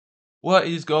What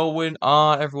is going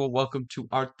on, everyone? Welcome to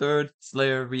our third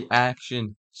Slayer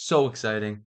reaction. So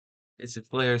exciting. It's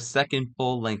Slayer's second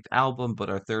full-length album, but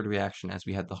our third reaction as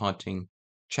we had the Haunting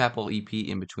Chapel EP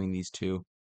in between these two.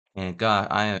 And God,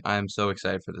 I am so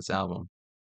excited for this album.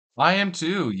 I am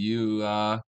too.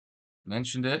 You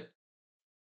mentioned it.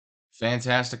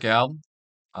 Fantastic album.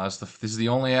 This is the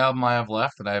only album I have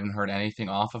left that I haven't heard anything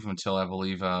off of until I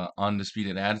believe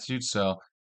Undisputed Attitude. So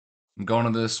I'm going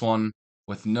to this one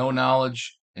with no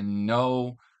knowledge and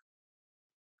no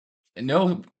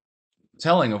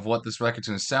telling of what this record's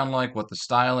going to sound like, what the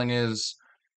styling is.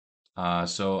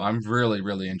 So I'm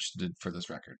really interested for this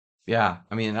record. Yeah,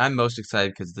 I mean, I'm most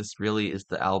excited because this really is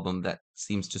the album that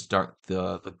seems to start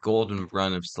the golden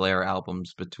run of Slayer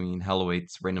albums between Hell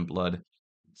Awaits, Rain and Blood,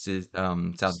 South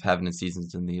of Heaven, and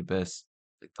Seasons in the Abyss.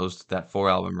 Like those that four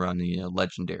album run,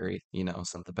 legendary.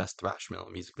 Some of the best thrash metal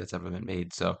music that's ever been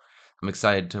made. So I'm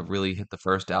excited to really hit the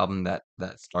first album that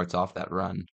starts off that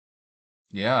run.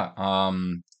 Yeah.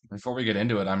 Before we get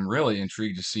into it, I'm really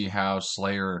intrigued to see how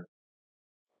Slayer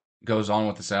goes on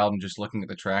with this album. Just looking at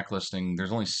the track listing,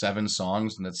 there's only 7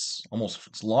 songs, and it's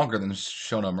longer than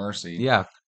Show No Mercy. Yeah.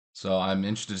 So I'm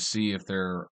interested to see if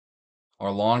there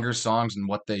are longer songs and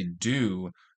what they do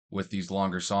with these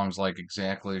longer songs. Like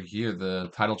exactly here,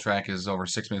 the title track is over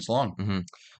 6 minutes long. hmm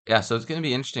Yeah, so it's gonna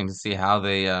be interesting to see how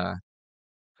they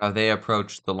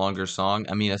approach the longer song.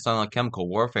 I mean, a song like Chemical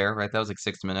Warfare, right? That was like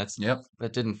 6 minutes. Yep,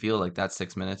 That didn't feel like that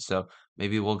 6 minutes. So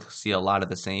maybe we'll see a lot of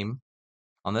the same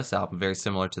on this album, very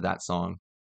similar to that song.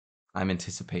 I'm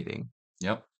anticipating.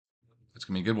 yep. It's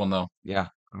gonna be a good one though. Yeah,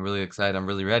 I'm really excited. I'm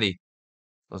really ready.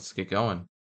 Let's get going.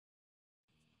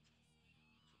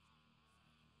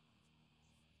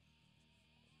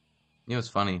 It's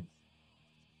funny.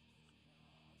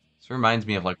 This reminds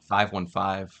me of like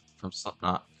 515 from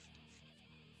Slipknot.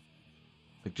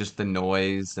 Like just the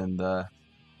noise and the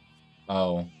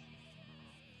Oh,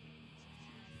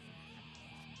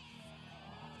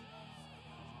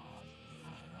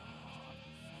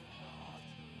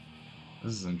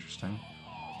 this is interesting.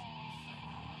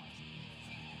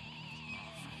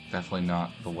 Definitely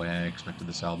not the way I expected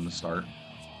this album to start.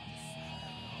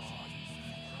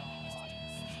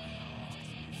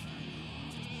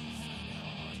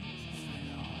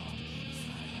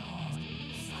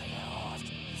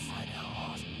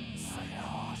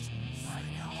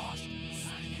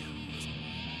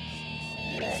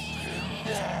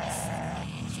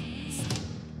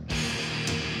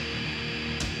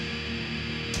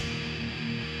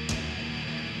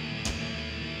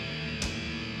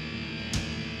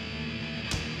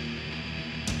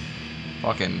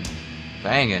 fucking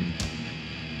banging.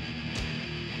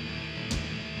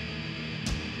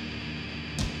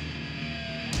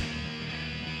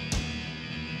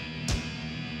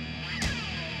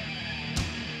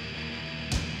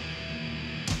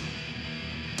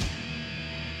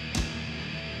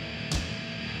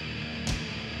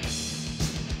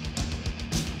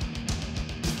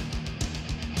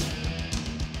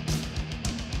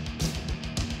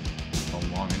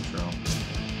 A long intro.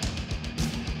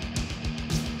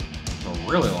 A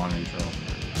really long intro.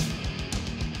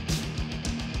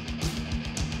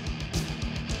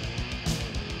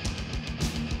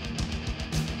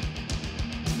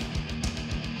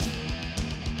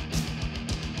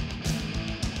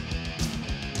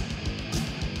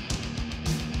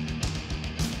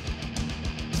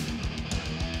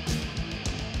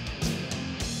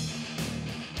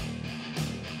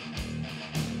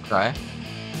 Okay.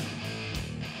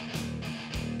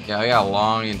 Yeah, I got a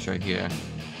long intro here.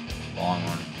 Long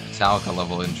one. Metallica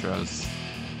level intros.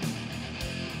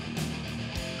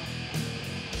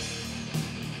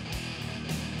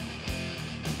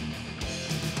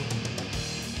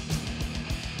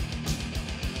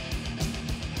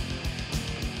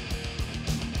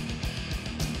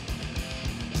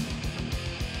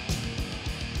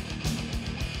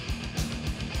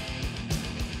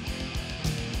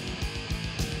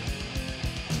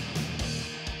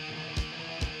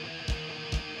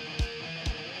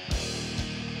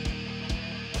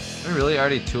 We're really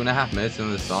already 2.5 minutes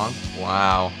into the song?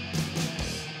 Wow.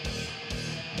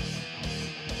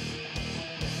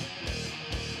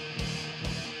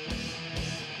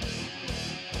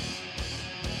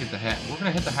 We're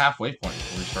gonna hit the halfway point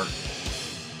before we start.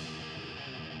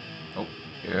 Oh,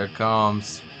 Here it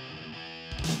comes.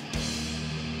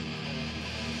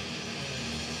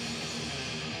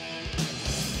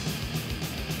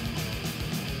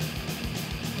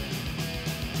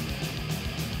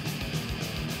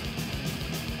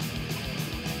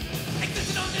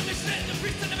 Existing on their mission and the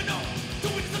priests I never know. To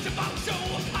witness such a bomb show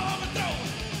of power on the throne.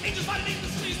 Angels fighting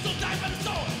aimlessly, still dying by the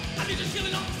soul. I need just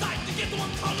healing on the side to the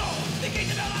one called Lord. The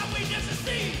gates of hell I wait just to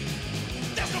see.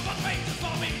 There's no further pain to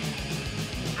follow me.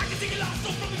 I can take a lost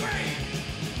soul from the grave.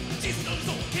 Jesus knows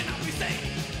soul cannot be saved.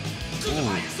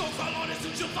 Crucify your soul, cry Lord, and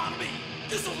soon she'll follow me.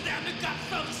 The soul down to God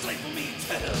fell asleep for me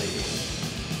eternally.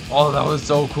 Oh, that was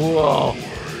so cool.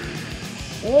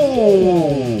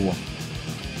 Oh!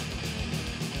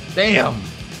 Damn.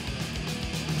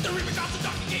 The river drops the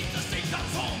dark gates, the same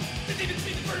comes home. The demons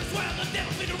feed the birds while the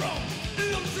devil feed the roam.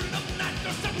 The lone student of the night,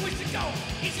 there's several ways to go.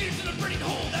 Each leads to the burning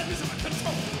hole that loses my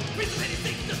control. Reason many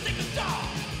things to think of star.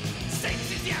 Satan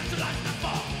sees the afterlife not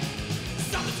far.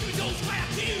 Stop the two souls, cry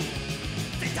out to you.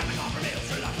 Take time to call prevails,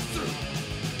 your life is through.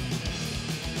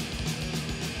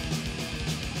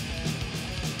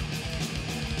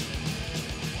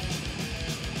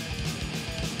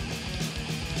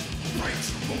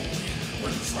 Breaks your moon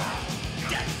when it's round.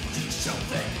 That's what you show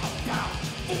them about.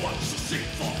 For what you seek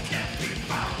for can't be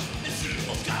found. This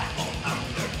evil sky on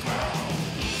underground.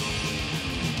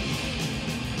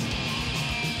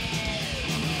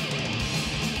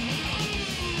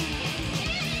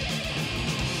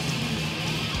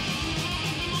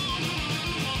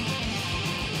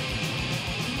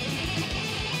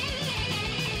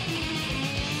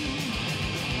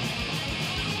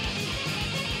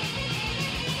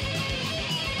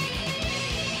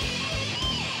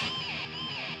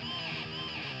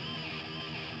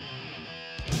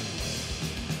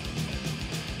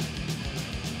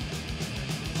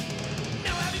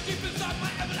 Now I have you deep inside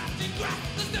my everlasting grasp.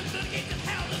 The steps to the gates of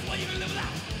hell, that's why you can live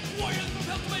without. Warriors from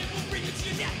hell's way will bring you to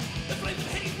your death. The flames of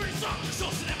Hades burn strong, your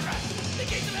souls should never rest. The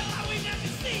gates of hell I wait as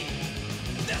you see.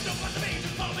 There's no fun to me,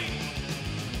 just follow me.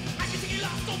 I can take a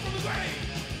lost soul from the grave.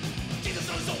 Jesus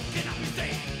knows soul cannot be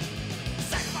saved.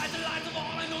 Sacrifice the lives of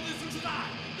all, I know this one should die.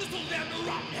 The soul damned to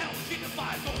rot in hell, keep the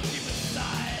fire going deep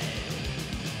inside.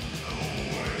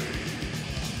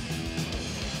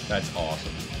 That's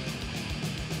awesome.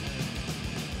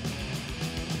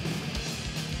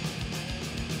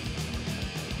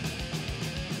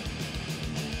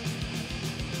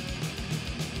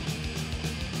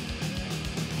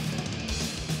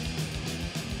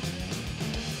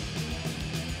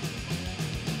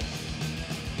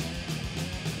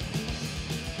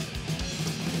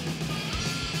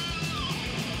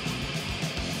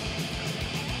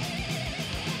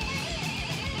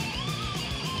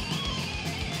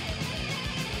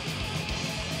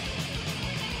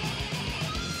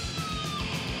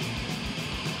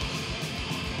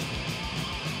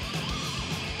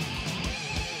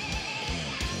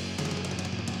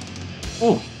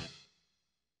 Ooh.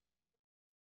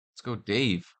 Let's go,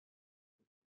 Dave.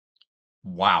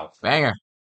 Wow. Banger.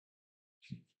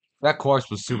 That chorus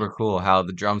was super cool. How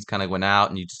the drums kind of went out,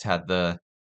 and you just had the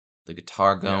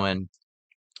guitar Yeah. going,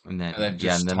 and And then then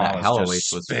just that Thomas Hell just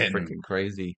Awaits was spitting. freaking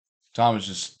crazy. Tom was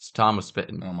just, Tom was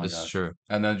spitting. oh my This is gosh. true.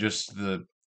 And then just the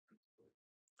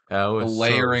That the was so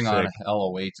layering on sick. Hell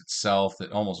Awaits itself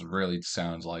that almost really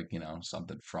sounds like,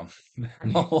 something from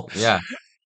Yeah,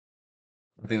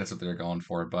 I think that's what they're going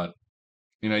for. But,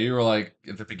 you were like,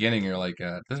 at the beginning, you're like,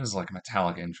 this is like a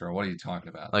Metallica intro. What are you talking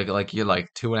about? like you're like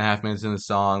 2.5 minutes in the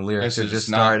song, lyrics This are is just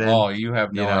not, starting. oh, you have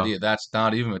You no know, idea. That's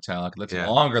not even Metallica. That's yeah,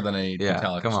 longer than a yeah.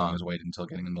 Metallica Come song on, is waited until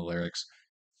getting into lyrics.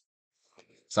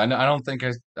 So I don't think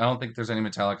there's any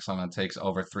Metallica song that takes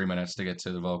over 3 minutes to get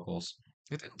to the vocals.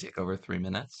 it didn't take over 3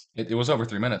 minutes, It was over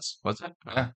 3 minutes. was it?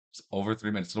 Oh. Yeah, it's over 3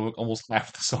 minutes. It's almost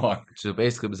half the song. So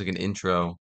basically, it was like an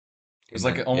intro, It's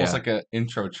and then almost yeah, like an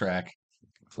intro track.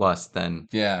 plus then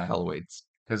Yeah, Hell Awaits.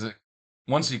 because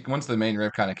once the main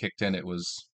riff kind of kicked in, it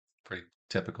was pretty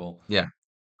typical. Yeah,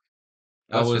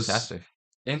 that I was was fantastic.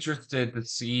 interested to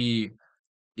see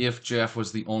if Jeff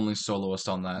was the only soloist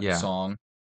on that Yeah, song.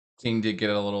 King did get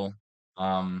a little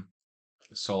um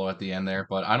solo at the end there,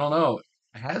 but I don't know.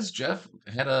 Has Jeff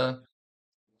had a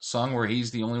song where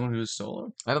he's the only one who is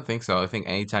solo? I don't think so. I think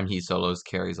anytime he solos,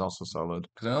 Carrie's also soloed.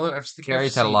 Because I know that I think I've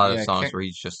Carrie's had a seen, lot of yeah, songs where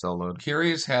he's just soloed.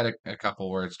 Kiri's had a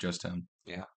couple where it's just him.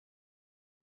 Yeah.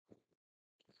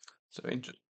 So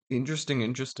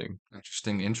interesting.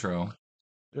 Interesting intro.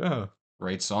 Yeah.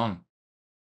 Great song.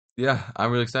 Yeah,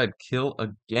 I'm really excited. Kill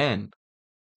again.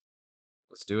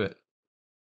 Let's do it.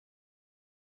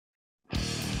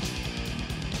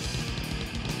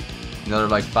 Another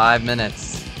like 5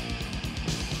 minutes.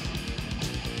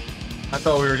 I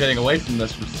thought we were getting away from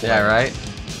this for Yeah, right?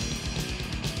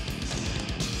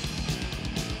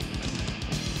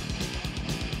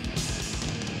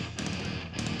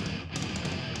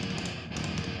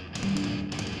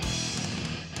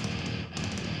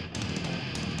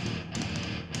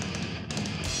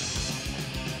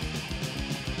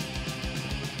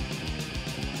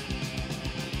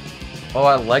 Oh,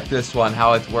 I like this one.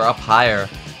 How we're up higher.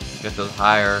 Get those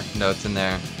higher notes in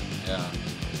there. Yeah.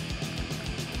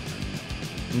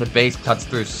 And the bass cuts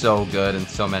through so good in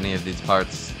so many of these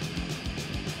parts.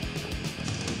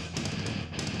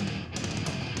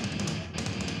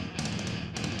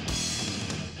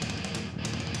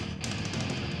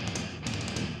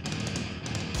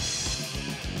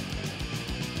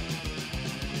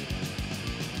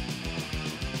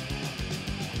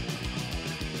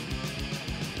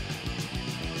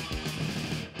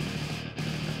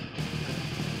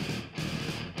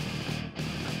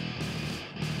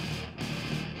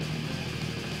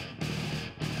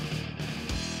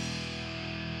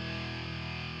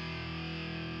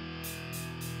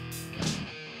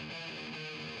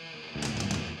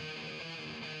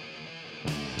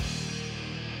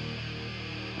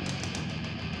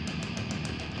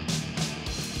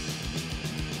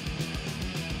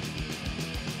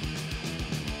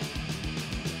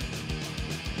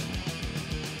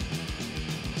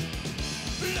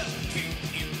 Lurking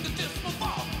in the dismal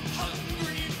fog,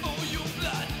 hungry for your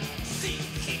blood,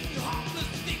 seeking harmless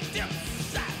victims,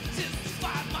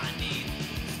 satisfy my need.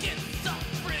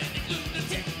 Schizophrenic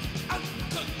lunatic,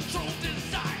 uncontrolled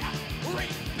desire,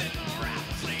 raping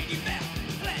rats, lady bell,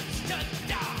 pledged to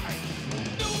die.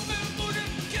 No motive,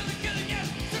 killing, yes,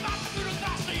 survive the brutal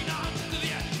fast lane on to the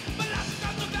end. My last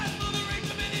got the battle of the ring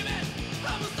of many men,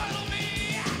 homicidal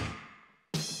maniac.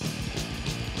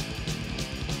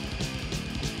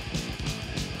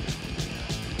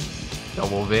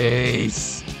 Double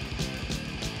bass.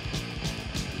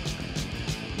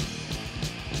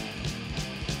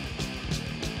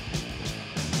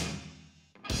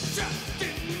 Just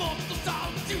in mortal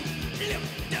solitude,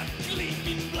 lift a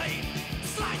gleaming blade,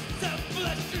 slice the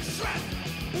flesh to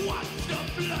shreds, watch the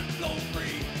blood flow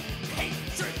free,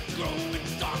 hatred growing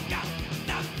stronger,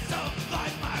 not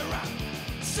survive my wrath,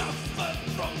 suffer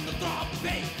from the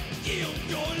throbbing, yield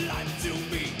your life to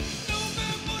me. No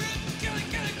memory, killing,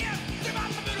 yes,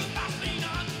 survive the brutal fast, lean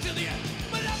on to the end.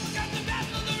 My love got the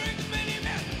battle of the ring, many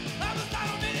men, I'm a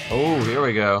battle many. Oh, here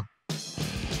we go.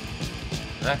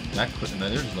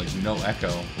 There's like no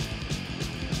echo.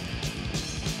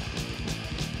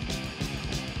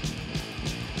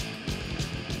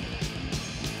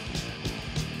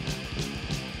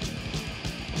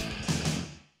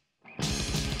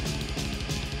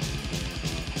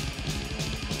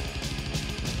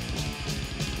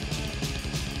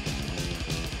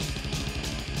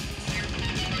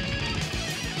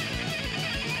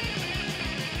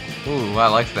 Ooh, I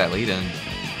liked that lead in.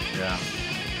 Yeah.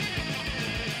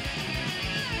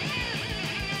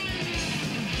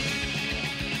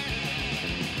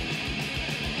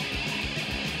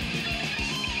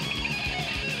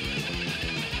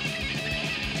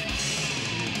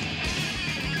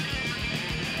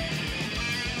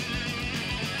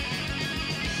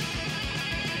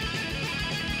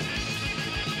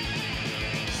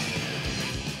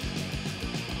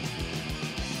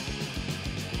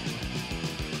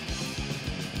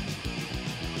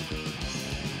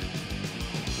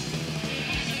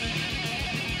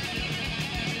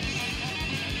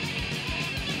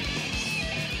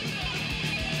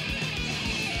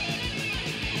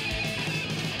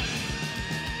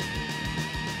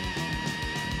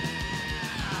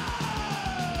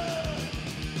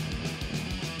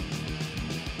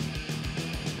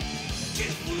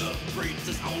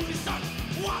 Priest's only son,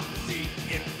 watch the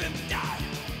infant die.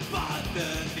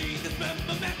 Underneath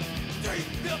dismemberment, drink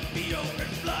the pure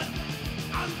and blood.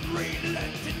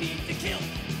 Unrelenting need to kill,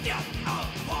 death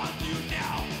upon you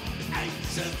now.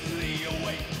 Anxiously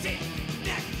awaiting,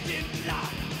 next in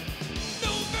line.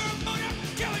 No ceremony,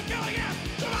 killing, yeah.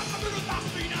 Throughout the brutal last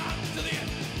three nights to the end.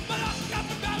 But I've got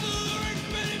the battle of the ring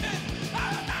of many men.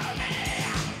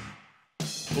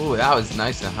 Ooh, that was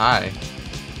nice and high.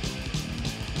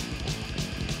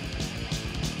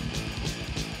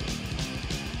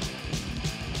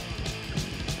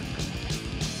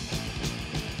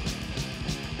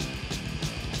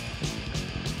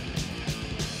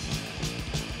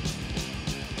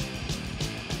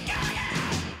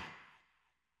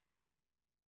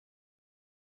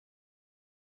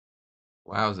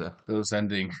 Wowza. Those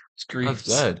ending That's screams.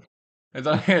 good. I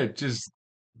thought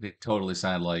it totally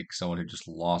sounded like someone who just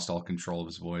lost all control of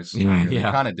his voice. Yeah, They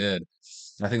yeah. kind of did.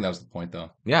 I think that was the point, though.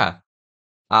 Yeah.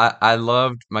 I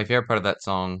loved my favorite part of that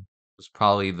song was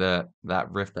probably that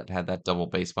riff that had that double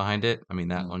bass behind it. I mean,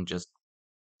 that Mm. one just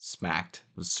smacked.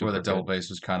 It was Where the super double good. bass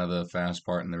was kind of the fast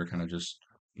part, and they were kind of just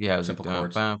Yeah, it was like simple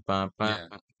chords. Yeah,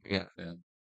 yeah, yeah.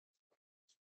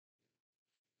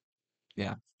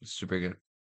 yeah. It was super good.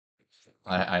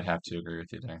 I'd have to agree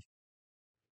with you there.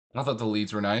 I thought the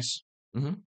leads were nice.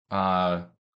 Hmm.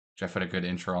 Jeff had a good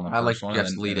intro on the I like first one,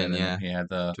 Jeff's and lead in, then yeah, he had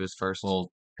the to his first.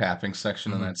 little tapping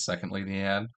section in Hmm. that second lead he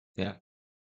had. Yeah.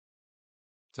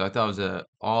 So I thought it was a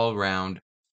all around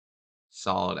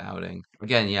solid outing.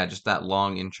 Again, yeah, just that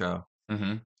long intro.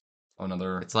 Mm-hmm.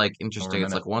 Another It's like over a interesting.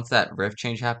 It's minute. like once that riff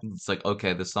change happens, it's like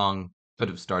okay, the song could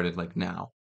have started like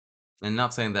now. And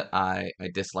not saying that I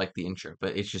dislike the intro,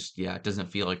 but it's just yeah, it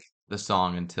doesn't feel like the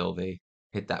song until they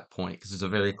hit that point because it's a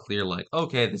very clear like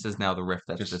okay, this is now the riff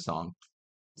that's the Just song,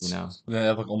 you know? they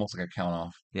have like almost like a count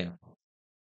off. Yeah.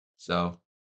 So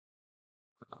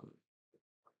um,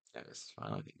 yeah, that's my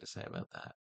only thing to say about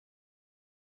that.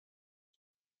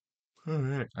 All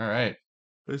right, All right,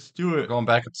 let's do we're it. going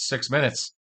back up to 6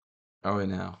 minutes. Are we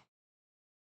now?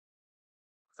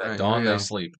 All At right, here we dawn they go.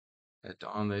 sleep. At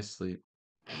dawn they sleep.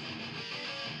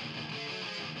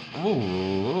 Ooh,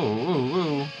 ooh,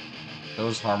 ooh, ooh.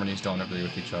 Those harmonies don't agree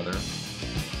with each other,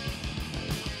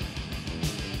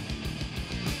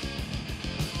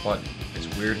 but it's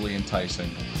weirdly enticing.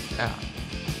 Yeah.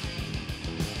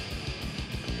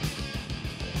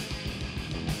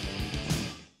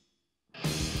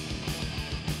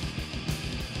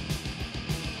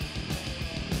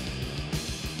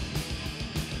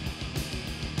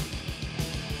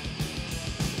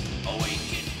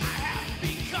 Awaken, I have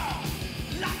become.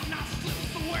 Light now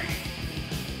slips away.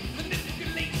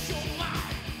 Manipulates your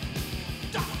mind.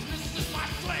 Darkness is my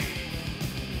flame.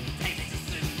 Taste the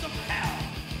sins of hell.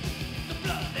 The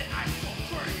blood that I shall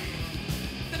crave.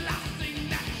 The last thing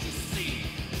that you see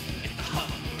is the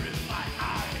hunger in my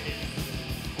eyes.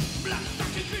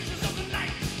 Blood-sucking creatures of the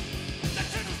night that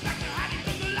turn us back to hiding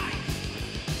from the light.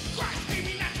 Cry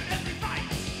screaming after every fight.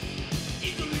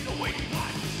 Eagerly awaiting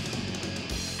life.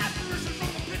 Apparition from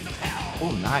the pits of hell.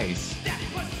 Oh, nice. Daddy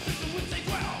was the system which they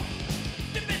dwell.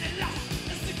 The minute lost,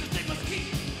 the secrets they must keep.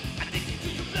 Addicted to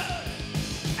your blood,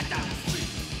 I die to sleep.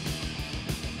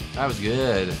 That was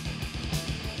good.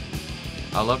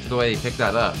 I loved the way he picked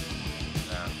that up.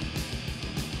 Yeah.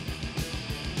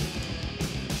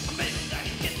 Amazing that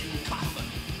he gets in the coffin.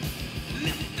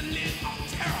 Lift the lid of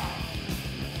terror.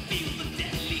 Feel the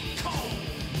deadly cold.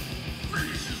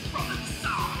 Freezes from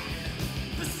inside.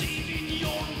 Perceiving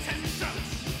your intentions.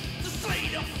 The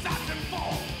slate of thousand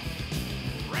fall.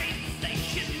 Raise the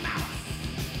station mouse.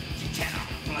 You cannot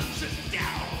plunge it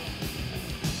down.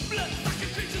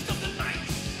 Blood-sucking creatures of the night.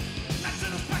 That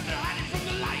send us back to hiding from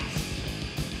the light.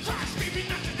 Cry screaming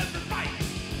after every fight.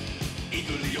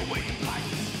 Eagerly awaiting light.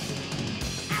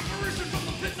 Apparition from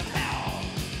the pits of hell.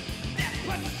 Death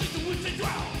was the system which they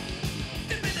dwell.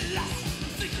 The minute lost, the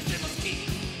secrets they must keep.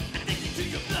 Addicted to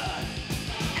your blood,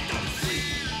 and don't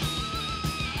sleep.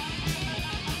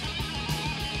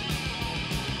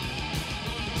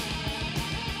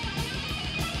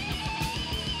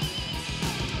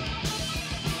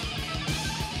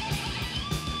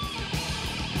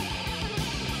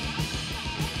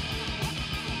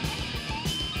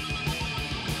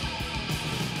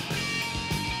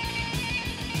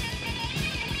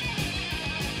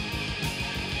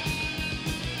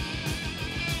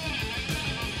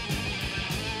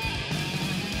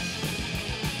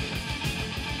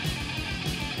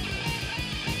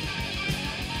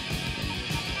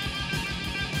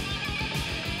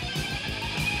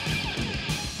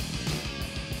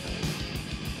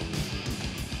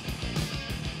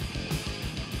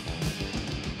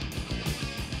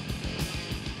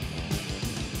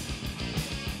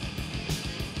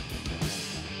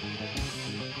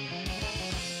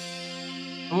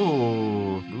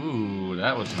 Ooh. Ooh,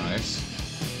 that was nice.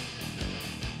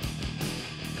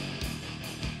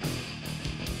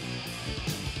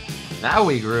 Now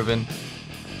we grooving.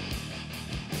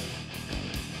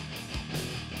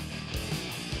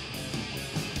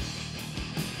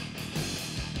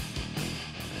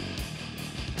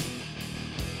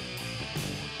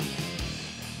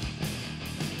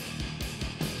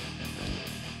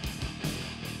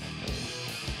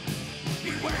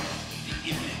 Beware the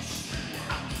image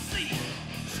of the sea.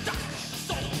 Stuck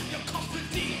soul in your comfort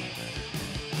deep.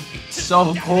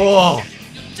 So cool.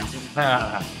 You're just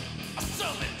Ah, a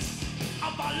servant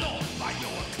of our Lord by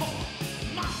your call.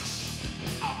 March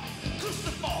of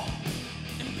cruciform,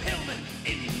 impalement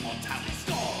in immortality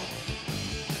score.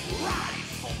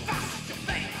 Rise, hold fast your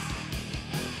faith.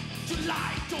 To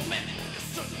lie, tormented,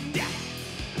 certain death.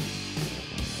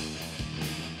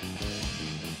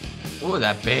 Ooh,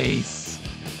 that bass.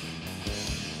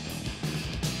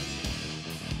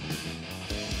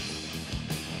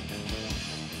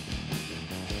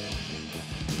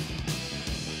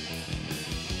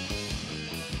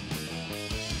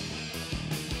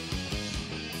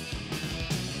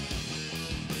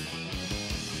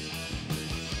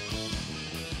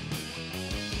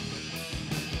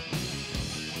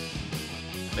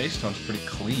 bass tone's pretty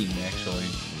clean, actually.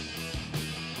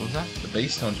 What was that? The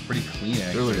bass tone's pretty clean,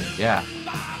 actually. Dude, yeah.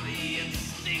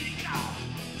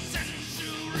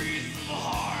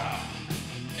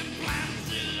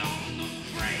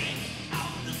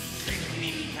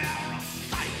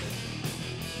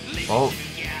 Oh,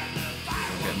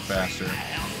 We're getting faster.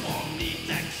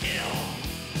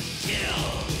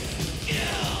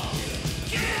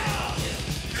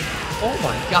 oh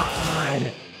my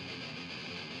God.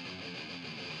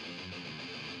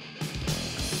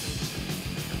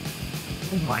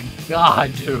 Oh my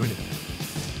God, dude.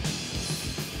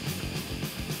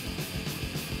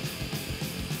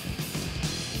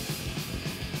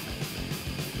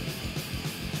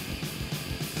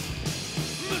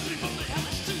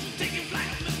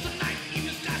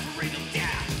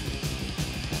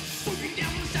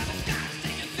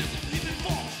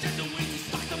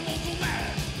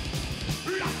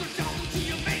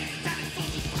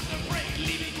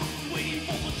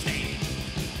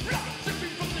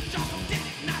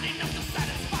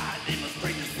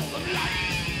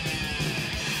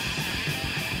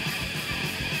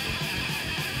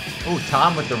 Oh,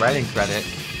 Tom with the writing credit.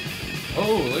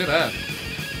 Oh, look at that.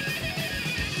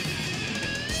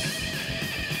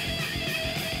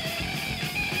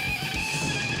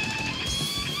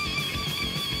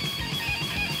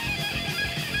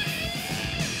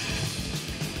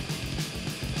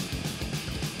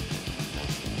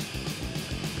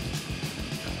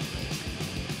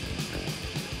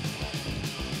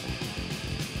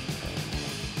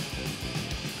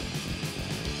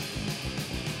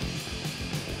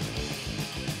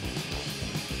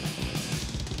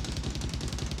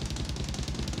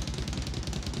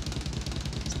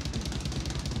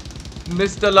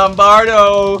 Mr.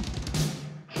 Lombardo.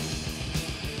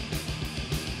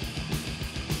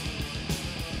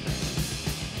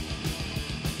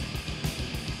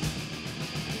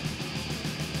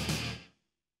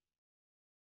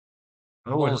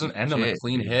 Oh, it doesn't end on a shit,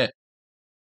 clean dude. hit.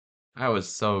 That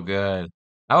was so good.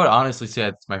 I would honestly say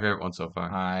it's my favorite one so far.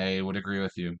 I would agree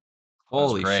with you. That was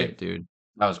Holy great. shit, dude.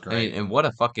 That was I mean, great. and what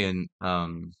a fucking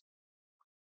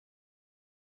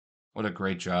What a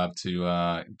great job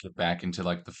to get back into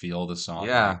like the feel of the song.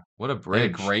 yeah, Like, what a hit a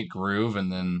bridge. great groove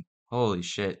and then Holy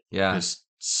shit. Yeah. just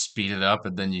speed it up,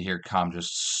 and then you hear Com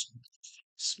just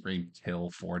scream kill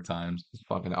 4 times It's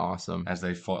fucking awesome. as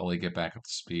they fully get back up to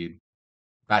speed.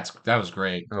 That was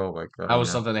great. Oh my That God, was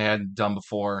yeah. something they hadn't done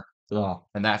before, Oh,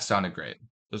 and that sounded great. it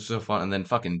was so fun. And then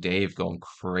fucking Dave going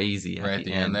crazy Right at at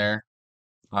the the end end. there.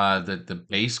 The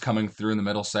bass coming through in the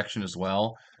middle section as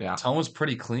well. Yeah. Tone was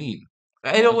pretty clean.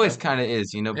 It always kind of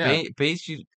is, you know, Yeah. bass,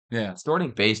 Yeah.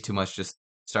 distorting bass too much just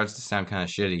starts to sound kind of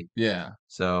shitty. Yeah.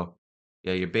 So,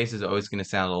 yeah, your bass is always going to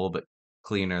sound a little bit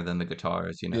cleaner than the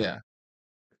guitars, you know. Yeah.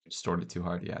 Distort it too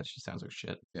hard, yeah, it just sounds like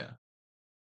shit. Yeah.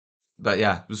 But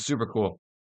yeah, it was super cool.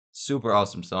 Super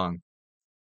awesome song.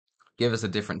 Give us a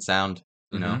different sound,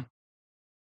 you know. Mhm.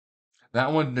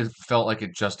 That one felt like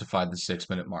it justified the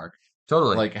 6-minute mark.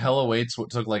 Totally. Like Hell Awaits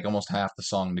took like almost half the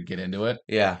song to get into it.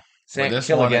 Yeah. Where this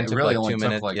Kill one, Again it took really like only 2 took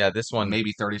minutes. like Yeah, this one,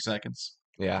 maybe 30 seconds.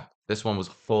 yeah, this one was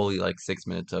fully like 6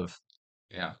 minutes of,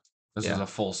 Yeah. This is yeah. a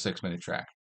full 6-minute track.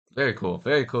 Very cool.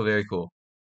 Very cool. Very cool.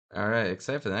 All right,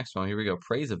 excited for the next one. Here we go.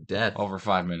 Praise of Death. Over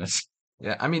 5 minutes.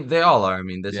 Yeah, I mean, they all are. I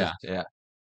mean, this is, Yeah. yeah.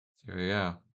 Here we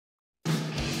go.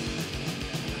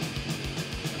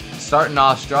 Starting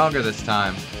off stronger this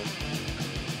time.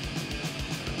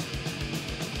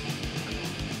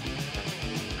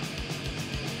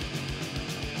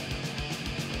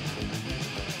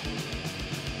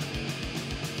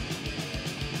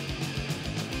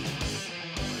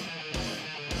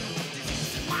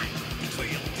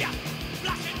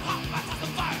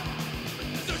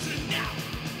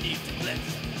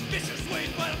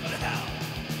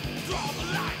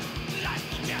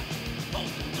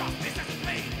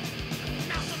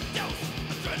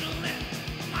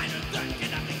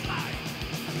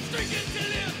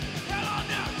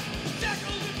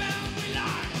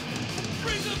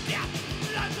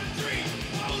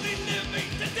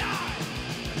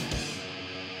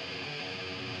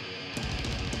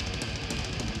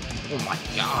 Oh my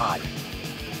God.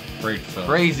 Great film.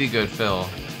 Crazy good fill.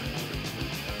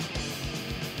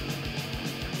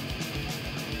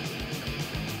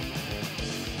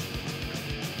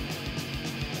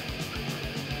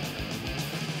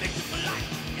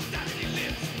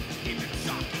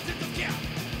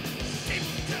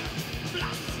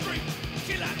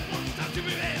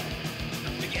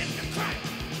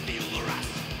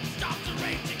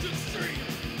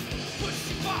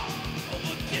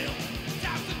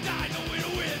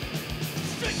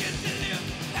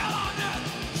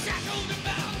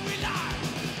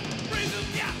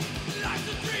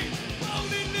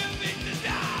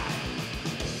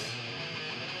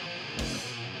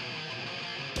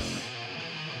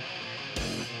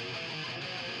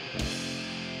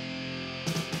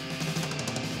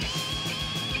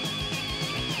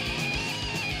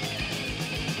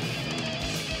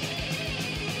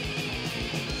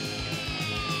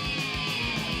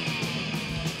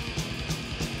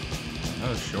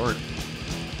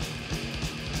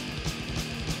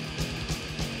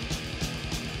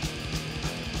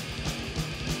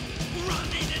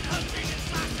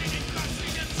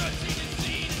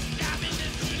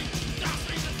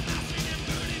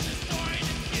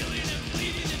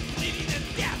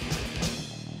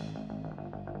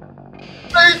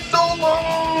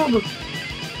 album!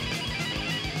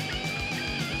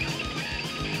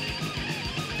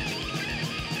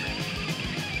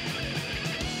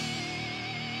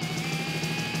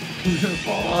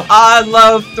 I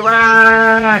love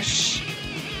thrash.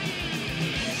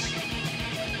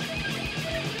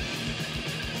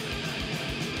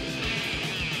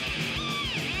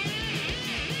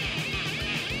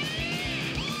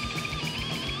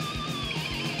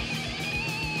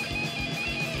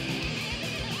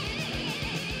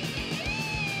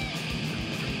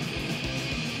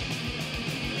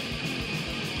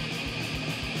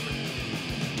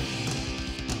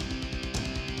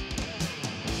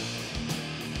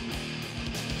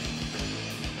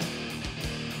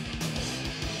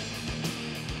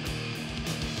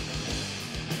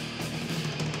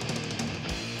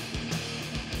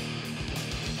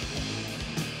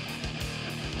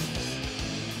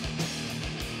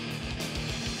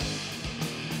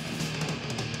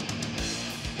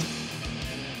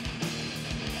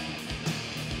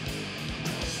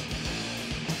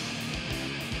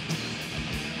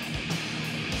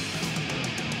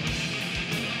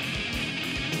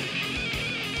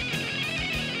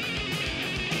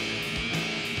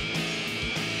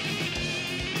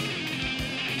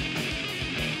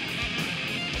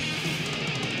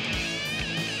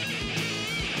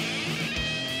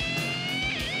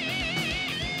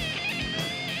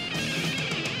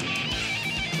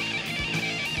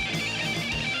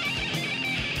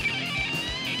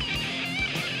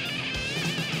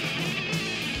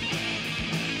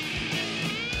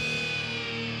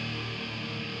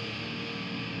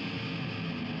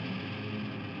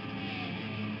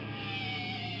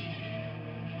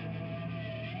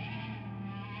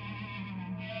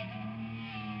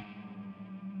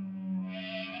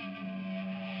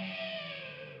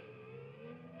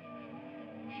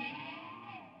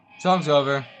 Song's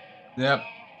over. Yep.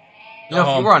 You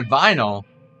know, if you were on vinyl,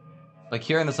 like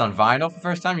hearing this on vinyl for the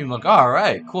first time, you'd be like, all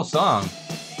right, cool song.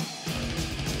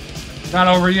 Not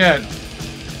over yet.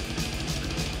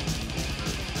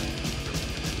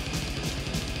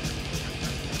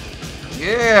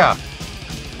 Yeah.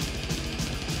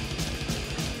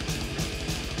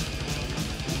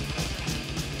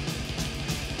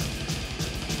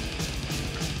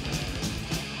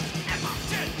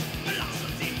 M10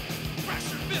 velocity,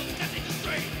 pressure builds getting the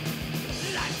strain.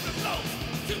 Life flows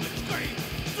to its grave,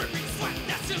 dripping sweat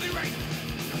that silly rain.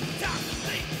 Time to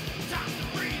think, time to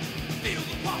breathe, feel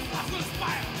the pulse lost will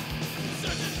inspire.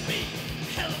 Certain speed,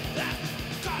 hell of that,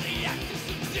 cardiac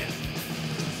exist.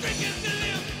 Stricken to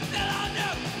live, that I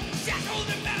know, shackled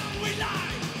and bound we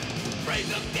lie. Brave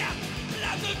of death,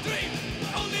 lives a dream,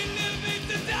 only living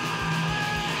to die.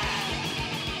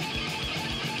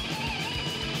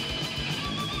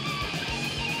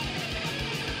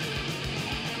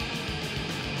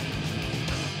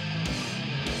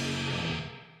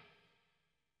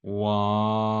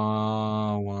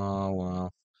 Wow, wow, wow.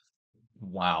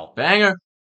 Wow. Banger.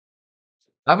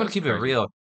 I'm gonna That's keep it crazy. real.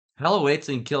 Hell Awaits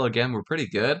and Kill Again were pretty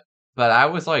good, but I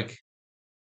was like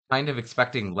kind of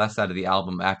expecting less out of the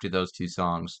album after those two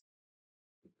songs.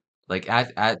 Like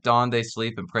at Dawn They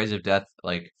Sleep and Praise of Death,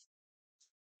 like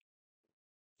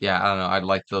yeah, I don't know, I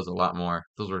liked those a lot more.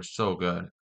 Those were so good.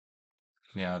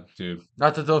 Yeah, dude.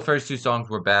 Not that those first two songs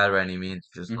were bad by any means,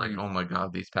 just like, Mhm. oh my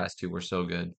god, these past two were so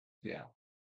good, Yeah.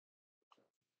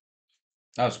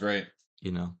 That was great.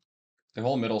 you know? The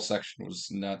whole middle section was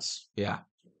nuts. Yeah.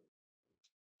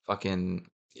 Fucking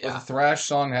With a yeah. thrash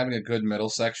song, having a good middle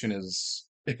section is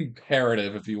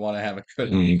imperative if you want to have a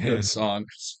good song.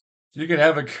 You can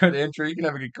have a good intro, you can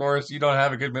have a good chorus. You don't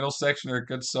have a good middle section or a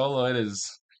good solo,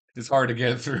 it's hard to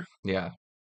get through. Yeah,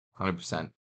 100%.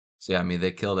 So yeah, I mean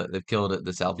they killed it. They've killed it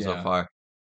this album so Yeah. far.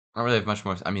 I don't really have much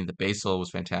more. I mean, the bass solo was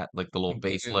fantastic. Like the little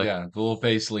bass lick. Yeah, the little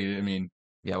bass lead, I mean,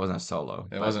 Yeah, it wasn't a solo, it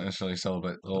but wasn't necessarily solo,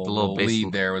 but the the little, little little bass.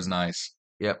 lead there was nice.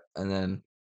 Yep, and then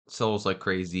solos like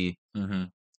crazy. Mm-hmm.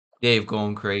 Dave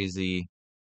going crazy.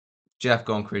 Jeff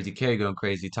going crazy. Kerry going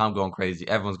crazy. Tom going crazy.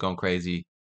 Everyone's going crazy.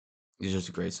 It's just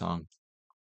a great song.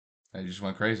 They just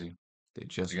went crazy. They I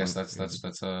just guess went crazy.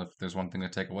 that's there's one thing to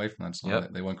take away from that song.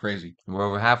 Yep. They went crazy. We're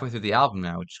over halfway through the album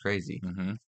now, which is crazy.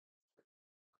 Mm-hmm.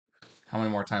 How many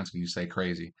more times can you say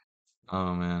crazy?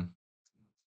 Oh man.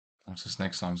 What's this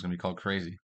next song's gonna be called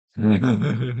Crazy?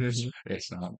 That's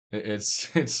It's not.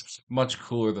 It's much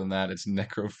cooler than that. It's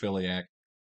Necrophiliac.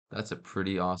 a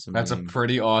pretty awesome That's a name.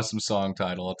 pretty awesome song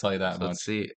title, I'll tell you that So let's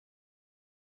much. see.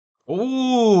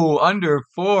 Ooh, under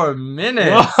 4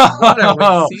 minutes. What are we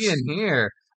Whoa! seeing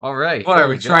here? All right, What here are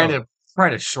we we trying go.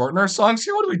 to shorten our songs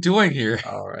here? What are we doing here?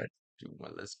 All right,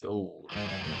 let's go.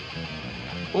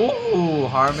 Ooh,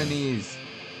 harmonies.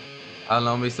 I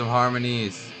love me some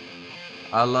harmonies.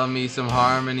 I love me some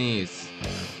harmonies.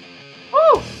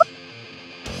 Woo!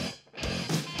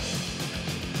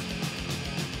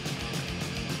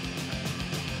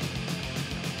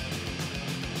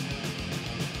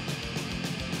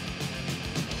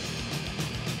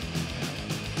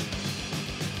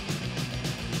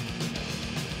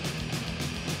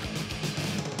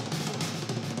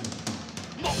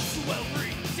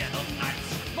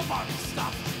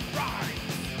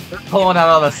 They're pulling out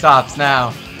all the stops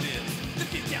now.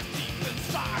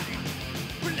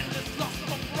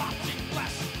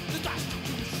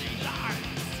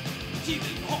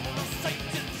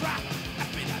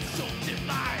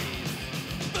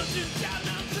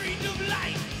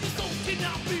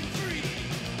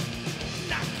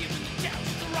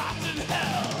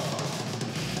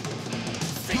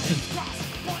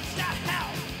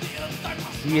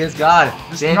 He is God.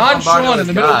 Just James nonchalant Lombardo in is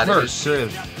the middle of God. the It verse. is true.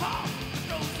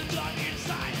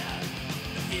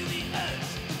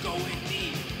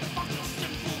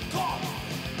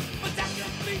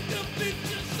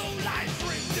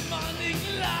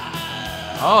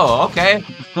 Oh, okay.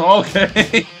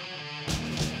 Okay.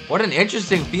 What an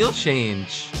interesting field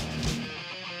change.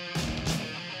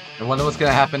 I wonder what's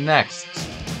gonna happen next.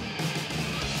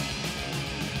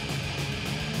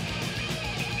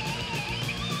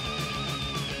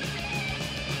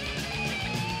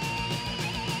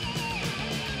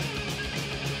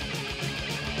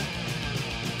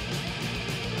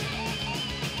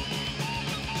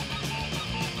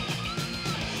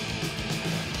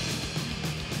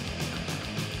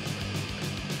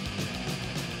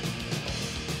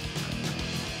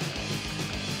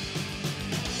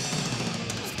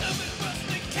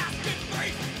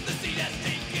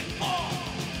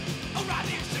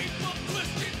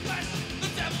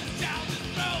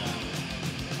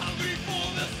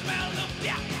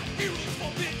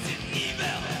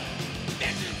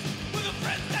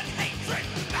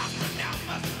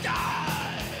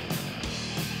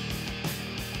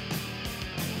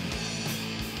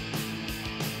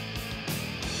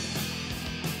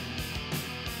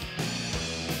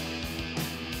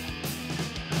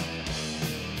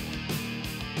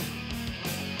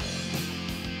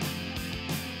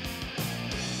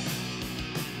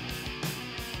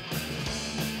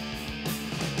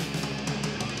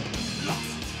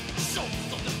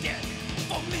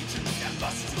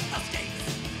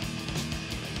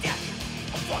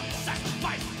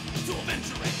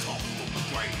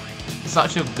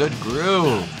 Such a good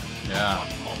groove. Yeah.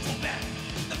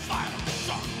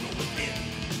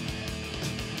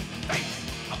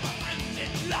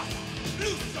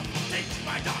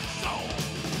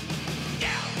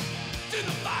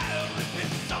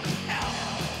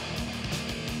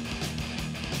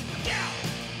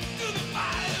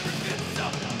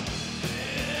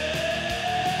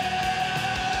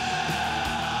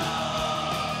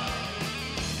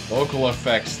 Vocal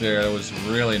effects there. That was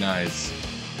really nice.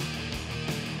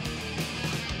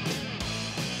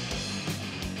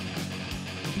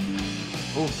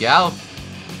 Ooh, gallop.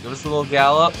 Give us a little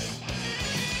gallop. Of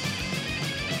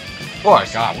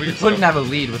course. God, We couldn't have a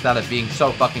lead without it being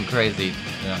so fucking crazy.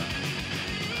 Yeah.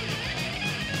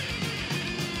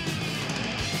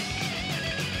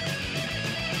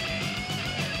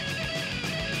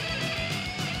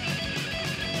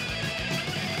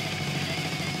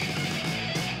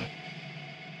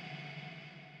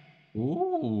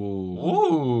 Ooh.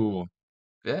 Ooh.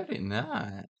 Very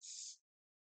nice.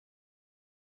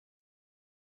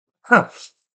 Huh.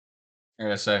 I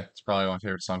gotta say, it's probably one of my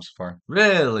favorite songs so far.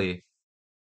 Really?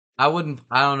 I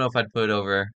don't know if I'd put it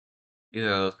over either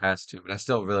of those past two, but I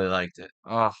still really liked it.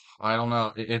 Oh, I don't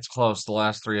know. It's close. The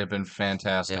last three have been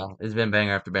fantastic. Yeah, it's been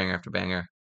banger after banger after banger.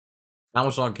 How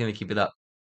much longer can they keep it up?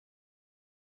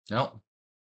 Nope.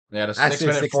 They had a I'd 6 say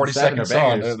minute, 6 and 7 40-second are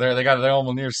song. bangers. They got their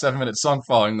almost near 7 minute song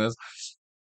following this.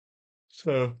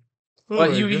 So,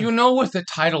 But you know with the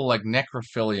title like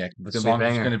Necrophiliac, the it's gonna be a song is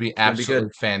banger. going to be It's gonna be absolutely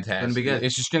good. fantastic. It's gonna be good.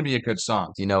 It's just going to be a good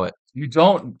song. You know it. You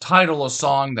don't title a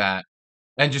song that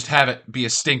and just have it be a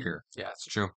stinker. Yeah, it's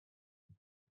true.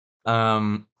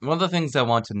 One of the things I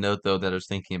want to note though that I was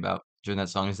thinking about during that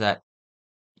song is that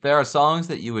there are songs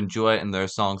that you enjoy and there are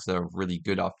songs that are really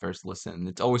good off first listen.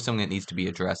 It's always something that needs to be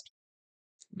addressed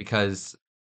because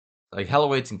like Hell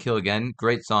Awaits and Kill Again,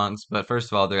 great songs, but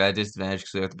first of all, they're at a disadvantage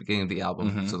because they're at the beginning of the album,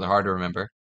 Mm-hmm. so they're hard to remember.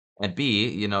 And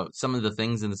B, some of the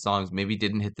things in the songs maybe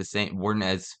didn't hit the same, weren't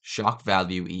as shock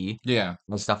value-y Yeah.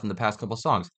 as stuff in the past couple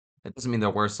songs. That doesn't mean they're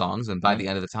worse songs, and by Right. the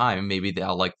end of the time, maybe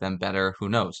I'll like them better. Who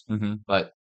knows? Mm-hmm.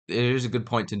 But it is a good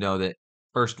point to know that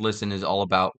first listen is all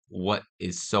about what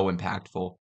is so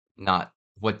impactful, not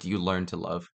what do you learn to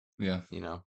love, Yeah. you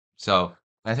know? So,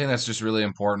 I think that's just really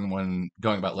important when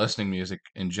going about listening music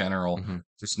in general. mhm,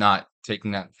 Just not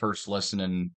taking that first listen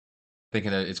and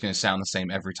thinking that it's going to sound the same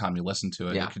every time you listen to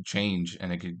it. It yeah, could change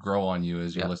and it could grow on you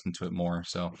as you yeah. listen to it more.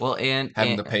 So Well,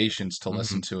 having the patience to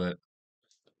listen mhm, to it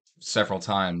several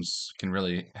times can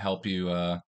really help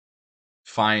you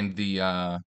find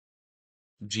the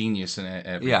genius in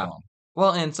every yeah. song.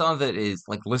 Well, and some of it is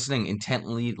like listening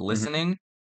intently. Hmm. Listening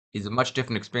is a much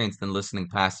different experience than listening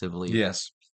passively.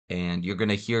 Yes. And you're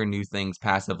gonna hear new things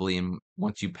passively, and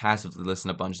once you passively listen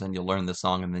a bunch, then you'll learn the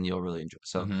song, and then you'll really enjoy.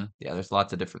 So, Hmm. yeah, there's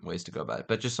lots of different ways to go about it,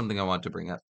 but just something I wanted to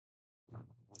bring up.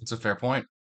 It's a fair point.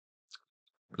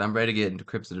 But I'm ready to get into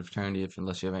Crypts of Eternity, if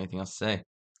unless you have anything else to say.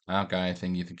 Okay, I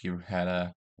think you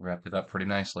had wrapped it up pretty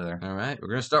nicely there. All right, we're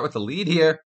gonna start with the lead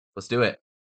here. Let's do it.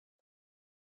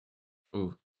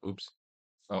 Ooh, oops,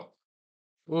 Oh,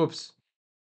 oops,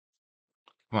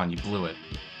 come on, you blew it.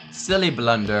 silly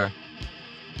blunder.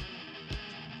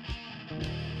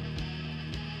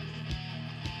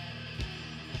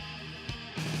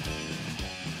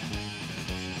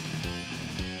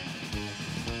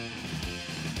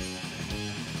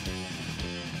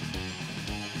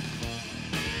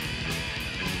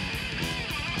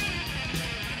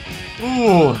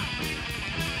 Ooh,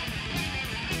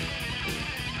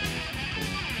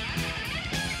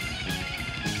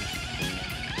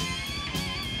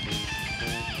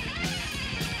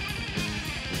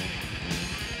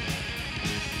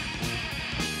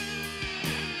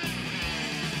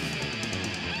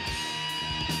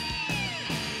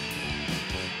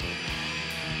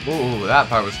 ooh, that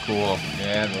part was cool.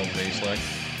 Yeah, the little bass lick.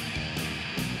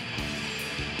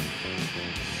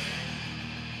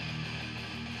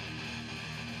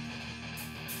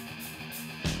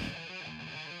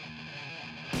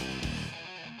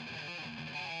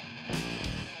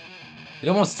 It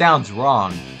almost sounds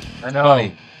wrong. I know.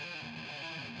 Funny.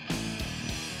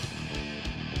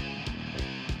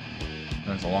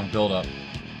 That's a long build up.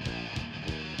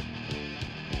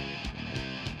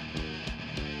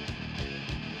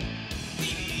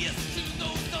 Devious to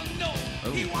those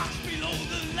unknown, he walks below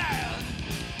the land,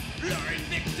 luring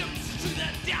victims to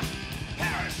their death,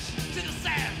 perish to the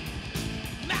sand.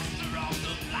 Master of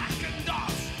the blackened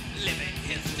arts, living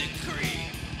his decree,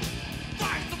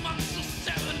 finds amongst the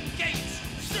seven gates,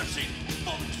 searching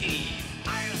for the keys.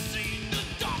 I have seen the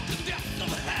dark depths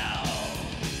of hell,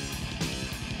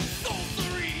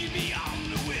 sorcery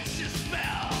beyond the witch's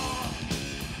spell.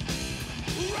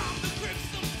 Round the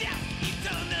crypts of death,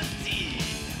 eternity.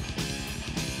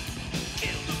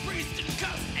 Kill the priest and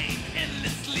curse aim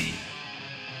endlessly.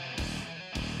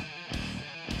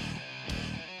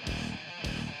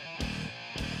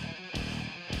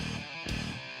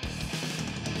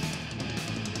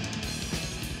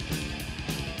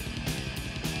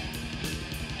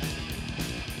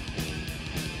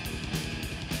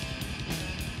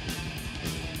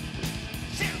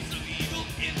 Chants of evil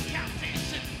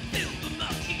incantation fill the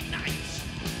murky night.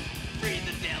 Free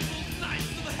the devil's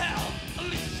knights of hell,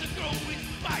 unleash the growing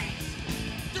spite.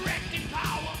 Directing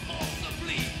power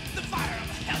forcibly, the fire of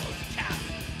hell is cast.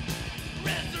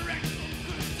 Resurrect from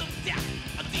crypts of death,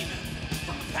 a demon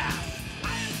from the past.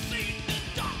 I have seen the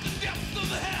dark depths of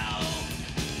hell,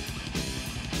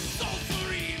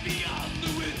 sorcery beyond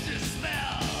the witch's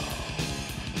spell.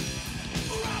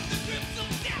 Around the crypts of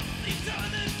death,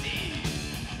 eternity.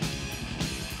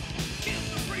 Kill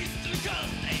the priest and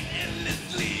curse aim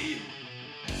endlessly.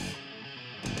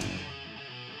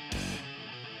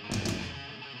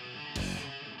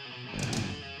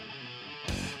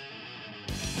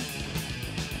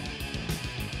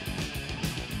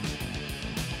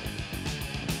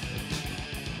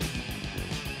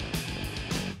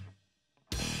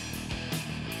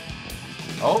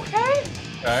 Okay.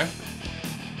 Okay.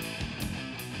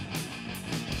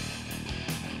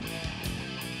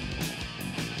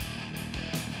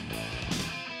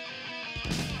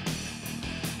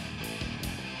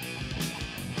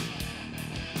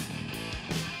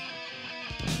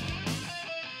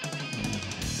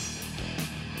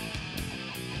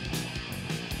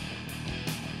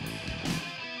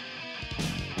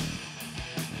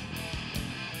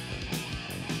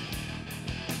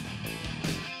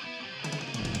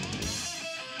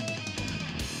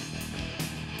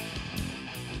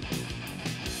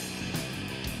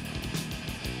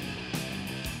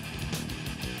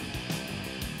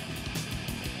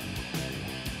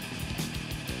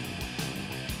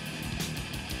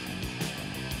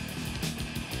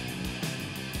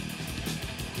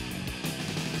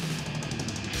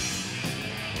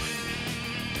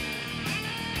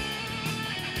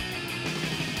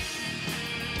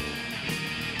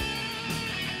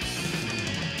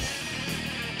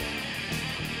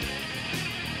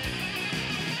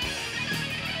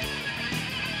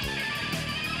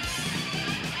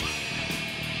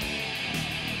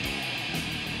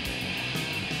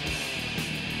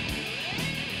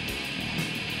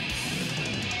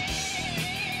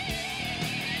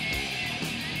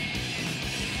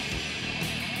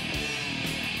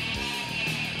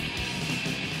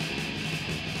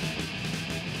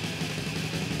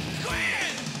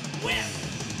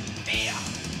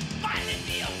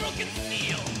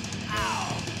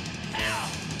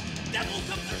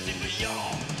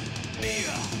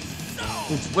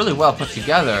 It's really well put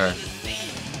together.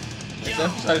 It's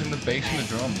emphasizing the bass and the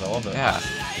drums. I love it. Yeah.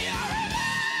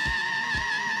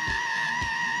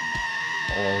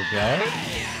 Okay.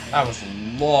 That was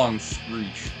a long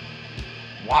screech.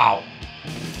 Wow.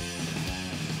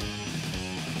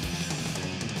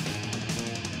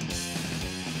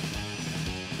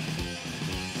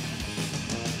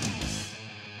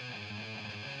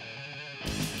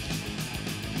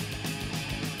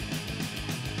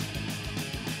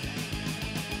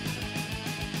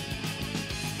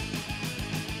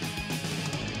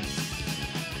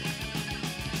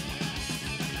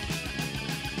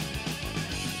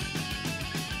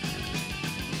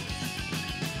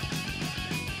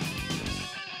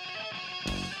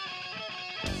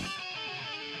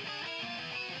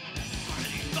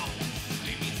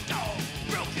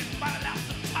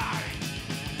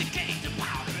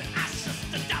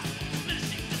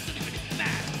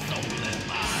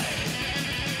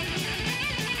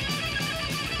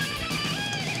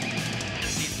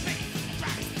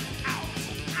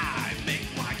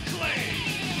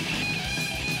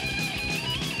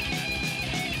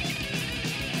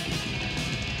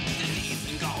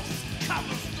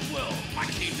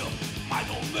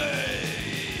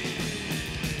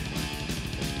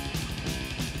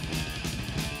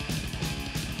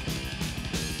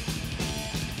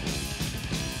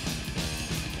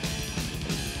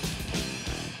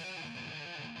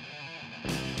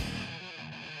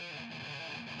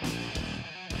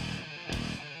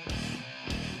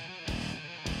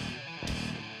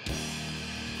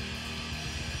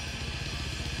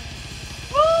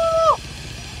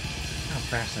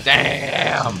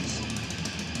 Damn!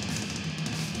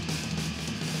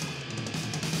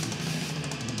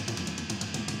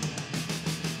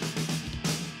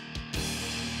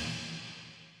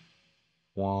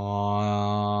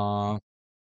 Wah.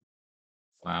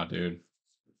 Wow, dude.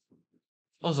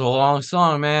 That was a long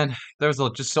song, man. There was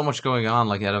just so much going on.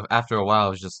 Like after a while, I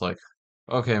was just like,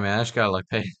 okay, man, I just gotta like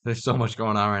pay. There's so much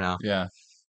going on right now. Yeah.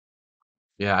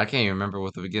 Yeah, I can't even remember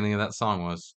what the beginning of that song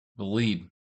was. The lead.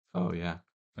 Oh yeah,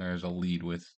 There's a lead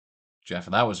with Jeff.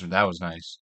 That was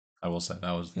nice. I will say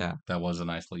yeah. that was a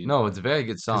nice lead. No, it's a very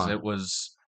good Because song. it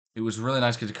was really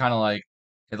nice because it kind of like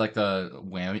it like the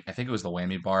whammy. I think it was the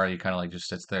whammy bar. He kind of like just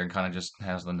sits there and kind of just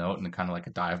has the note and then kind of like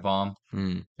a dive bomb.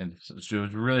 Hmm, And it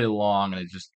was really long and it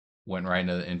just went right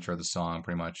into the intro of the song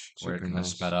pretty much where it super kind of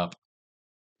nice. sped up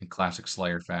in classic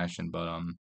Slayer fashion. But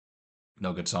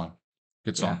no, good song.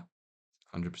 Good Yeah, song.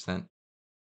 100%.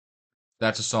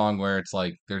 That's a song where it's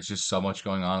like there's just so much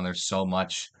going on and there's so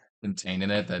much contained in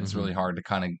it that it's Hmm. really hard to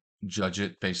kind of judge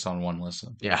it based on one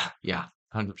listen. Yeah, yeah,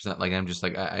 100%. Like I'm just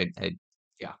like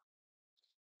yeah.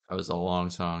 That was a long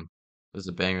song. It was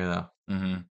a banger though.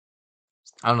 Hmm.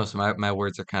 I don't know. So my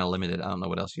words are kind of limited. I don't know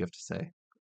what else you have to say.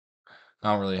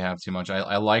 I don't really have too much.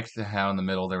 I liked how in the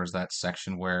middle there was that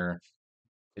section where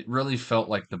it really felt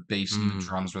like the bass and the Mm.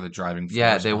 drums were the driving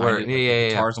Yeah, force they behind were. it. Yeah, Like the yeah, yeah, yeah.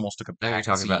 guitars almost took a I know what you're back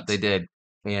talking about. seat. They did,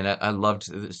 and I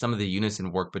loved some of the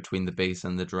unison work between the bass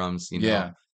and the drums.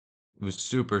 Yeah. It was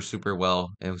super, super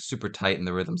well. It was super tight in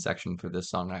the rhythm section for this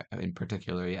song in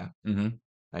particular. Yeah, Hmm.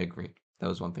 I agree. That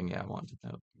was one thing. Yeah, I wanted to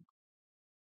know.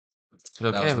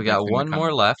 That Okay, was the we big got thing that one kind of.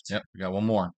 more left. Yep, we got one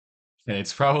more. And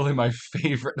it's probably my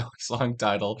favorite song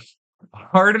title.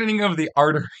 Hardening of the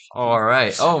Arteries. All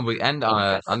right. Oh, we end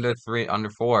on under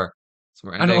 4. So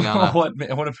we're I don't ending on know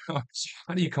a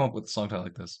how do you come up with a song title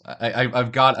like this?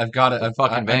 I've got it.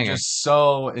 fucking I'm banger. just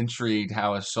so intrigued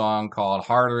how a song called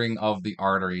 "Hardening of the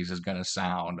Arteries" is gonna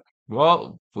sound.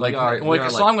 Well, Like we a are like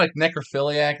song like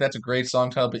Necrophiliac, that's a great song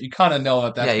title, but you kind of know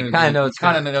what yeah. that's You gonna kind of be. know it's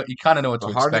gonna You kind of know what the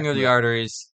to hardening expect of from the it.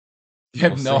 arteries. You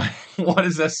have We'll no see. idea what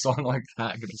is that song like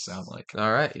that gonna sound like.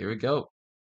 All right, here we go.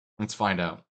 Let's find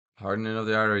out. Hardening of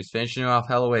the arteries. Finishing off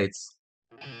Hell Awaits.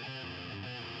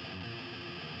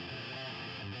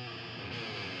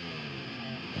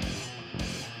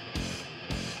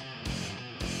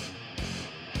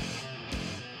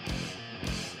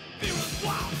 Fear is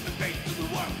wild and fate to the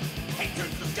world. Hate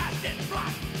turns the sky dead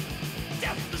blind.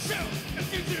 Death the show and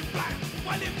future blind.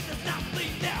 Why live does not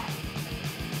bleed now?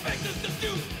 Victims to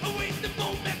do await the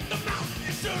moment the mountain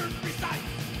is sure and precise.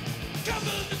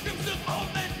 Cover the crimson of all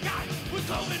mankind with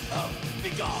common hope. Be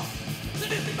gone. So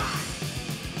this is mine.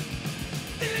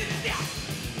 This is death.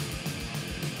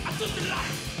 I took the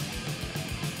life.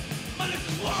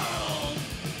 Malicious world.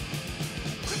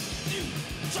 Crypts you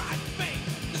try to fade.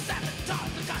 The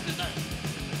sabotage the consciousness.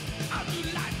 Our new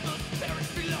life must perish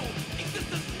below.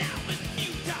 Existence now is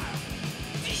futile.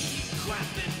 Deep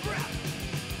crafted breath.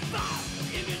 Thought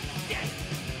image dead.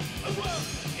 A world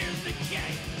is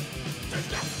decay. There's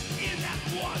left in that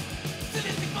one.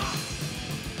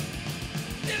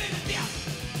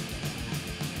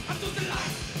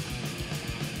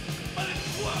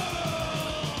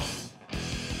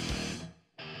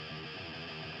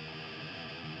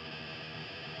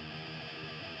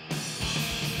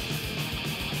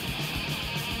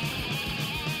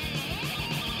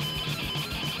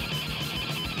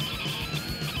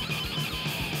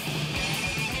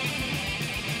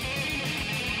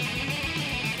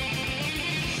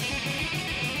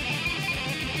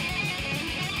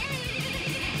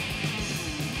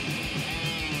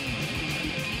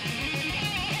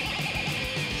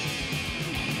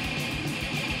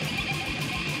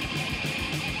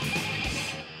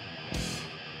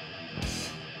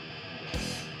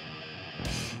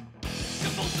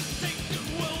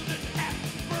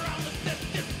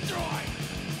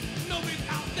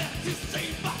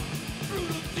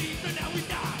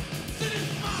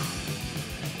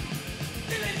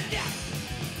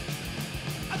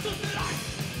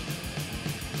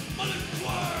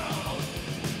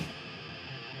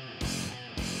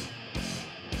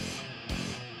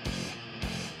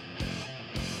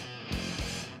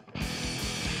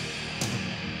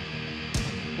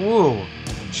 Ooh,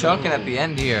 chunking at Ooh. the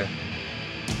end here.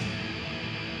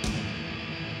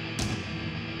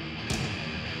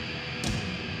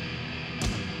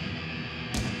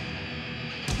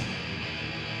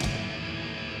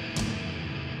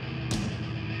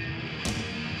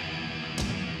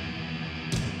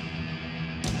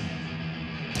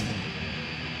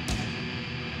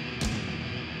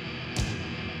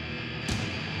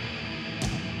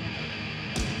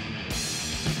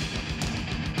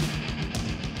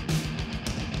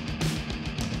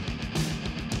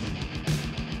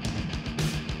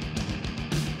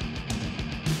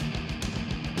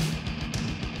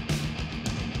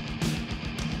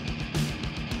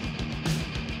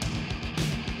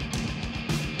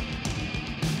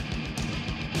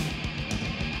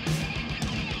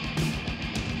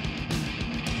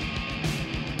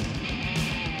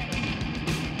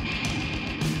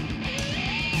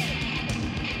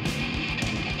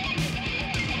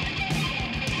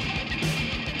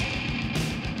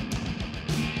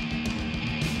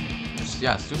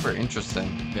 Yeah, super interesting.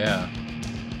 Yeah.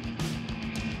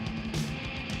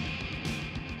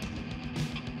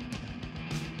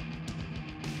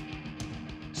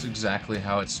 It's exactly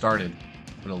how it started.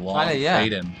 With a long Kinda, yeah.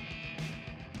 fade in.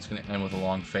 It's gonna end with a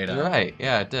long fade You're out. right.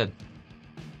 Yeah, it did.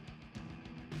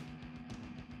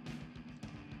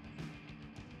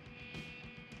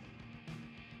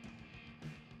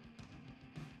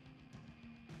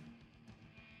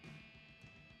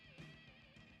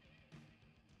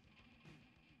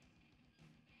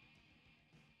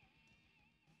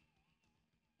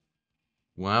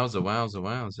 Wowza, wowza,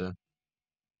 wowza.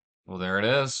 Well, there it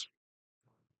is.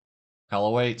 Hell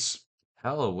awaits.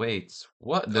 Hell awaits.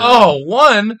 What the? Oh,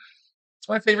 one. It's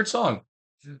my favorite song.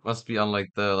 Must be on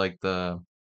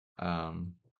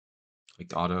um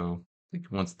like auto,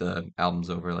 like once the album's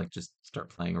over, like just start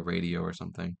playing a radio or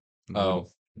something. Mode.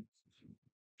 Oh,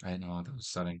 I didn't know that was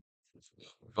setting.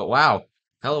 But wow,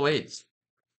 Hell awaits.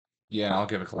 Yeah, I'll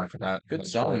give a clap for that. Good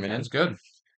song, man. It's good.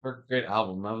 Great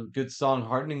album. That was a good song.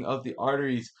 Hardening of the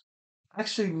Arteries.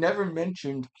 Actually, never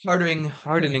mentioned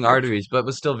hardening arteries, but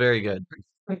was still very good.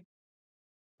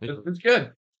 It's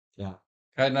good. Yeah.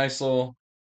 Had a nice little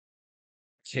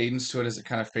cadence to it as it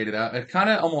kind of faded out. It kind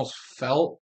of almost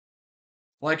felt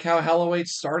like how Hell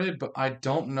Awaits started, but I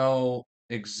don't know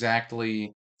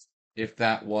exactly if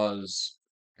that was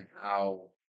how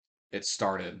it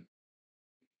started.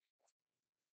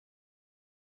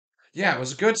 Yeah, it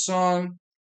was a good song,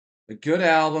 a good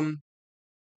album.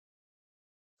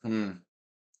 Hmm.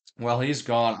 Well, he's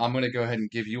gone. I'm going to go ahead and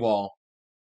give you all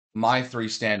my three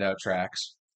standout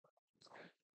tracks.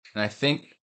 And I think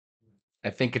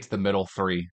it's the middle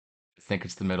three. I think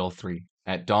it's the middle three.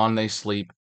 At Dawn They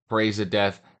Sleep, Praise of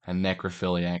Death, and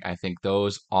Necrophiliac. I think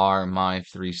those are my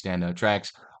three standout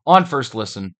tracks on first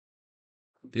listen.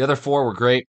 The other four were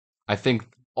great. I think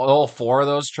all four of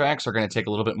those tracks are going to take a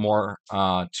little bit more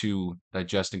to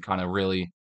digest and kind of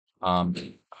really um,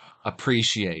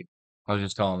 appreciate. I was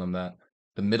just telling them that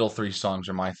the middle three songs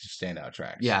are my standout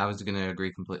tracks. Yeah, I was gonna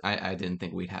agree completely. I didn't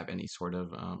think we'd have any sort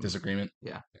of Disagreement?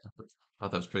 yeah.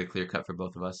 Thought that was pretty clear cut for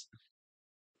both of us. I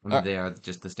All mean, right. they are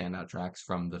just the standout tracks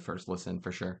from the first listen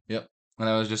for sure. Yep. And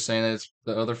I was just saying that it's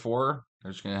the other four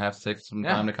are just going to have to take some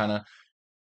Yeah, time to kind of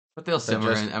but they'll simmer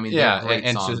digest. in. I mean, they're Yeah, great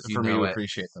and just songs. You for me to know it.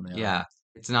 appreciate them. Yeah. Yeah,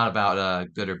 it's not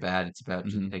about good or bad. It's about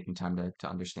just hmm taking time to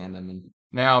understand them. And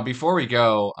Now, before we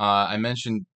go, I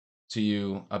mentioned to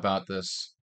you about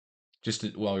this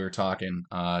while we were talking,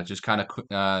 just kind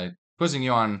of quizzing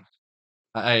you on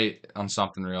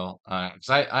something real. 'Cause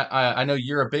I know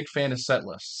you're a big fan of set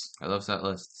lists. I love set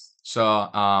lists.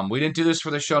 So we didn't do this for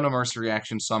the Show No Mercy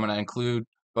reaction, so I'm going to include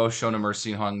both Show No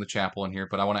Mercy and Hung the Chapel in here.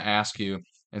 But I want to ask you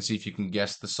and see if you can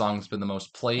guess the song that's been the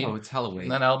most Oh, played it's in Helloween.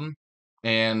 that album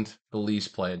and the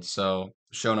least played. So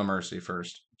Show No Mercy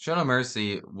first. Show No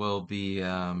Mercy will be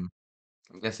I'm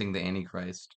guessing the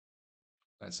Antichrist.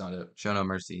 That's not it. Show No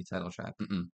Mercy title track.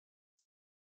 Mm-mm.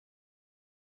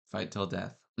 Fight till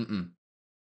death. Mm-mm.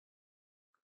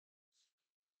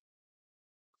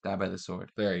 Die by the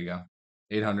sword. There you go.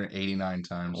 889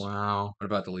 times. Wow. What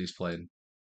about the least played?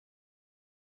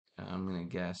 I'm gonna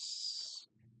guess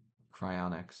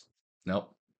Cryonics.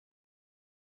 Nope.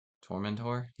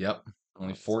 Tormentor. Yep.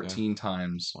 Only Let's go. 14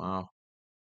 times. Wow.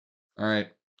 All right.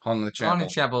 Hung the Haunted Chapel.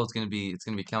 Chapel is gonna be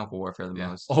Chemical Warfare the Yeah.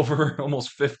 most. Over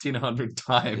almost 1,500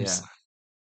 times.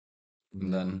 Yeah.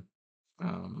 And then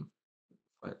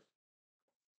what?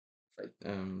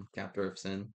 Captor of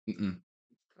Sin. mm-mm.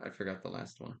 I forgot the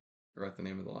last one. Forgot the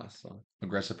name of the last song.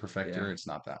 Aggressive Perfector. Yeah. It's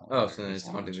not that one. Oh, either. so then it's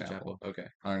Haunting the Chapel. Okay.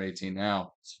 118.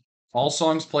 Now, all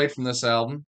songs played from this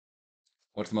album.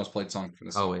 What's the most played song from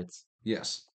this Oh, album? it's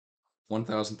Yes.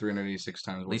 1,386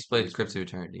 times. At least played Crypts of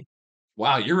Eternity.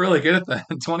 Wow, you're really good at that.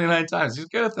 29 times. He's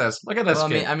good at this. Look at this Well,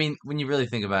 kid. I mean, when you really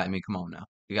think about it, I mean, come on now.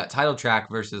 You got title track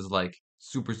versus like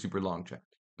super, super long track.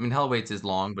 I mean, Hell Awaits is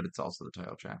long, but it's also the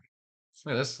title track.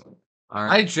 Look at this. All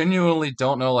right. I genuinely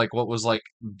don't know like what was like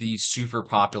the super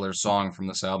popular song from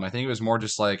this album. I think it was more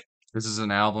just like this is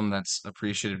an album that's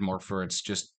appreciated more for its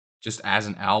just as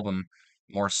an album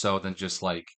more so than just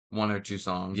like One or two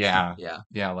songs. yeah. Yeah.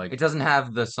 Yeah, like It doesn't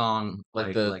have the song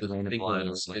like like the Rain of Blood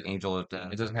or singles. like Angel of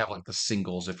Death. It doesn't have like the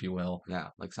singles, if you will. Yeah,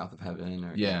 like South of Heaven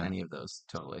or Yeah. any of those.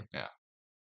 Totally. Yeah.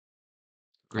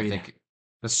 I Agreed. think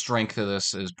the strength of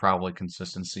this is probably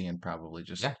consistency and probably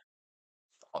just Yeah.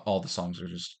 all the songs are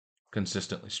just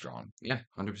consistently strong. Yeah,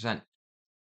 100%.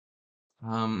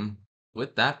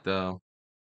 With that though,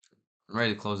 I'm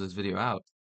ready to close this video out.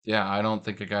 Yeah, I don't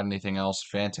think I got anything else.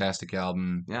 Fantastic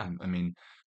album. Yeah. I mean,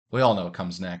 we all know what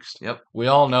comes next. Yep. We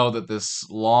all know that this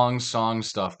long song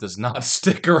stuff does not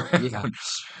stick around. Yeah.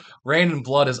 Rain and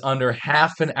Blood is under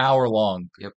half an hour long.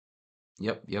 Yep.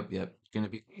 It's gonna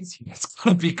be crazy. It's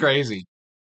gonna be crazy.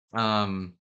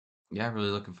 Yeah, really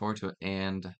looking forward to it.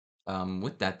 And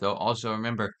with that though, also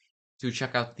remember to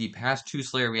check out the past two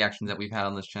Slayer reactions that we've had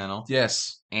on this channel.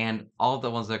 Yes. And all of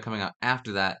the ones that are coming out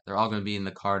after that, they're all going to be in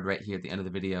the card right here at the end of the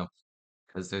video.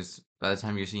 Because by the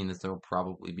time you're seeing this, there will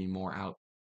probably be more out.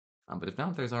 But if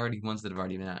not, there's already ones that have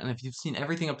already been out. And if you've seen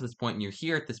everything up to this point and you're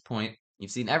here at this point,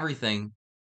 you've seen everything,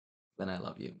 then I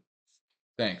love you.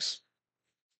 Thanks.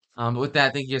 But with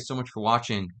that, thank you guys so much for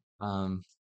watching. I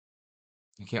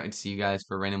can't wait to see you guys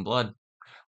for Rain and Blood.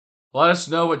 Let us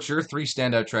know what your 3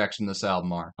 standout tracks in this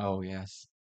album are. Oh yes.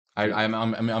 I'm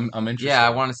interested. Yeah,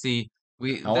 I want to see.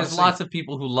 wanna There's see. lots of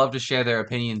people who love to share their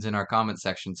opinions in our comment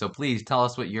section. So please tell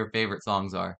us what your favorite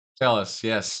songs are. Tell us,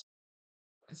 yes.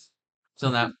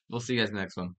 Till now, we'll see you guys in the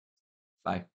next one.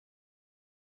 Bye.